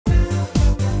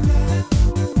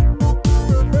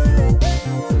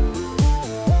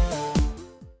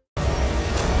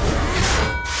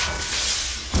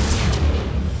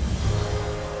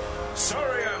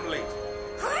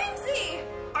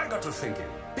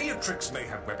Beatrix may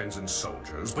have weapons and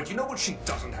soldiers, but you know what she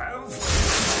doesn't have?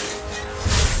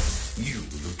 You,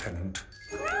 Lieutenant.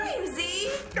 Grimesy!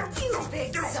 You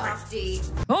big softy.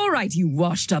 All right, you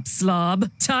washed-up slob.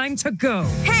 Time to go.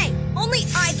 Hey! Only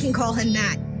I can call him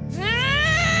that.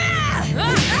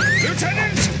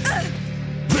 Lieutenant!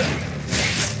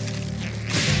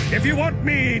 If you want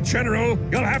me, General,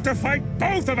 you'll have to fight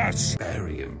both of us!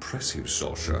 Very impressive,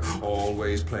 Sasha.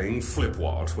 Always playing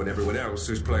flipwart when everyone else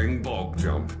is playing bog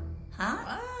jump.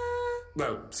 Huh?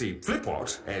 Well, see,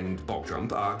 flipwart and bog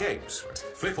jump are games. But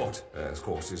flipwart, of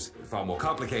course, is far more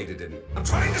complicated and... I'm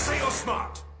trying to say you're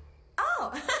smart!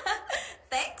 Oh,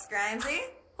 thanks, Grimesy.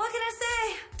 What can I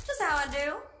say? Just how I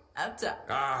do. Up top.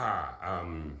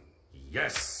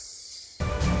 Yes.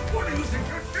 What do you think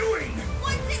you're doing?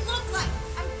 What's it look like?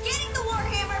 I'm getting the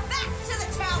Warhammer back to the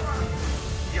tower.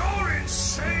 You're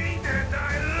insane and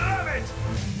I love it!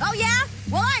 Oh, yeah?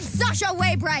 Well, I'm Sasha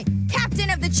Waybright, captain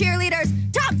of the cheerleaders,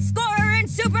 top scorer in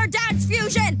Super Dance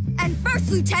Fusion, and first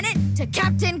lieutenant to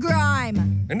Captain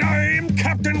Grime. And I'm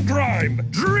Captain Grime,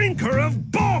 drinker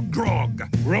of bog grog,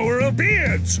 grower of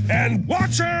beards, and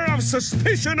watcher of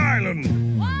Suspicion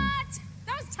Island. What?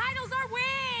 Those titles are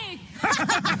weak!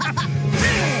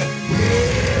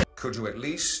 Could you at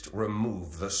least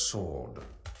remove the sword?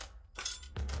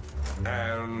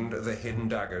 And the hidden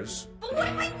daggers? But what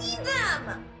if I need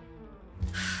them?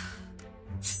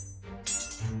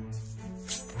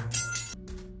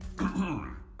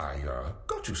 I,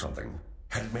 got you something.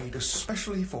 Had it made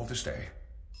especially for this day.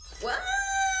 What?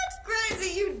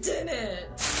 Grimesy, you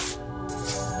didn't.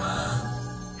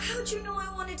 How'd you know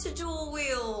I wanted to dual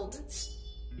wield?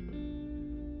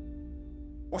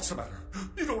 What's the matter?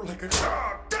 You don't like it?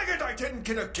 Ah, dang it, I didn't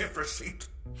get a gift receipt.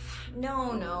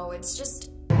 No, it's just...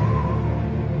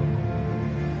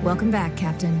 Welcome back,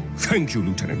 Captain. Thank you,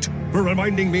 Lieutenant, for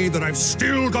reminding me that I've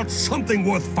still got something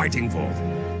worth fighting for.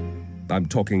 I'm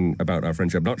talking about our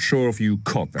friendship. Not sure if you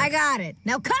caught that. I got it.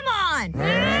 Now come on!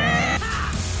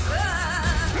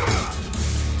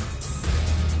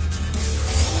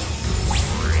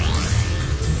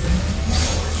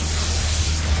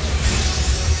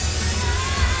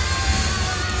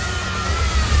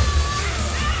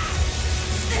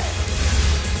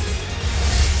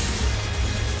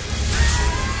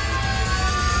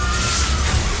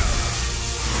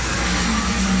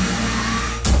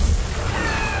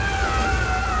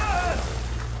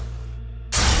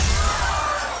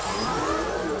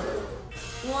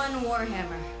 One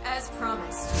Warhammer, as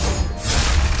promised.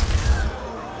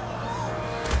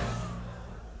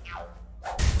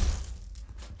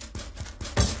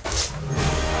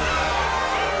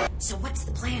 So what's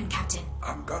the plan, Captain?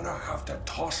 I'm gonna have to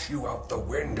toss you out the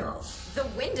window. The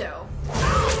window?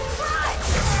 Oh,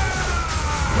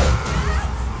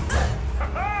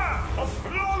 A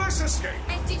flawless escape!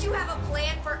 and did you have a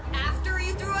plan for after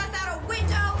you threw us out a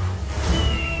window?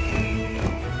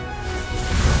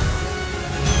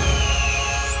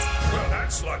 Well,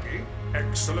 that's lucky.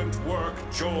 Excellent work,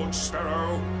 George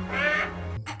Sparrow.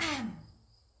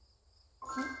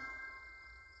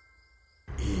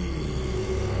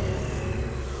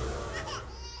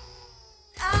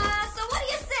 So what do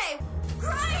you say?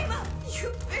 Grime!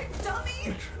 You big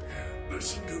dummy!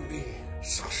 Listen to me,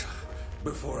 Sasha.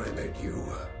 Before I met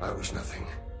you, I was nothing.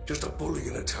 Just a bully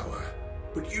in a tower.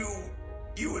 But you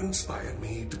inspired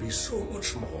me to be so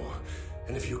much more.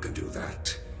 And if you can do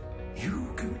that,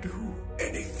 you can do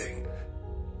anything.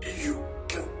 You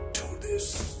can do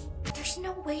this. There's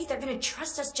no way they're gonna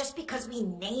trust us just because we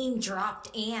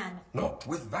name-dropped Anne. Not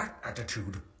with that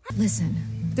attitude. Listen,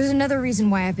 there's another reason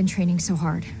why I've been training so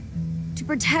hard. To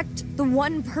protect the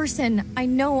one person I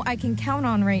know I can count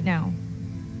on right now.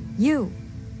 You.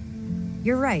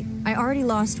 You're right, I already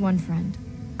lost one friend.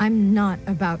 I'm not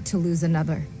about to lose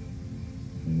another.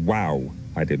 Wow,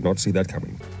 I did not see that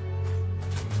coming.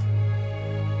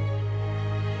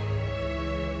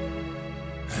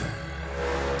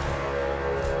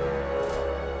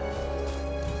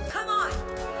 Come on!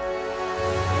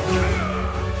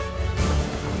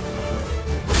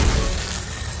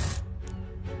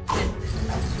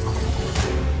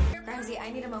 Grimesy, I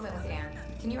need a moment with Anne.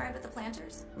 Can you ride with the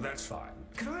planters? That's fine.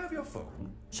 Can I have your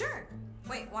phone? Sure.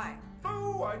 Wait, why?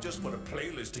 Oh, I just put a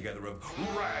playlist together of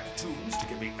rad tunes to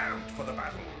get me amped for the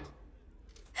battle.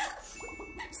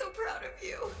 I'm so proud of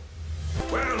you.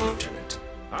 Well, Lieutenant,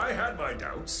 I had my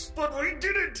doubts, but we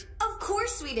did it! Of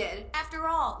course we did. After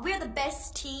all, we're the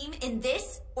best team in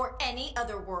this or any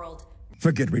other world.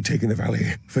 Forget retaking the valley.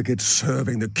 Forget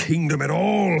serving the kingdom at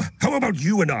all. How about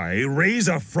you and I raise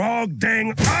a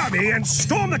frog-dang army and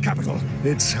storm the capital?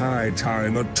 It's high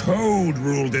time a toad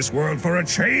ruled this world for a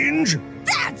change.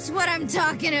 That's That's what I'm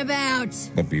talking about!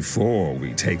 But before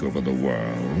we take over the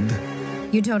world...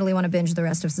 You totally want to binge the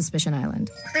rest of Suspicion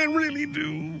Island. I really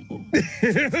do.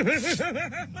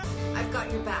 I've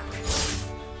got your back.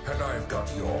 And I've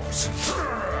got yours.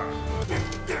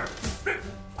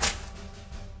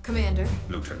 Commander.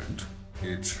 Lieutenant,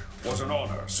 it was an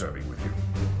honor serving with you.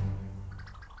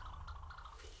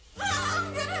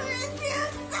 I'm gonna miss you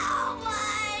so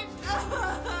much!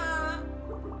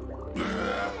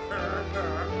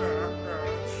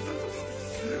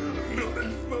 Not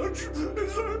as much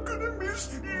as I'm gonna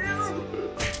miss you.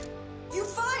 You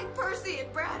find Percy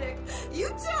and Braddock. You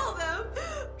tell them.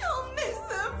 You'll miss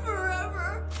them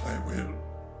forever. I will.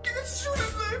 As soon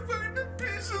as I find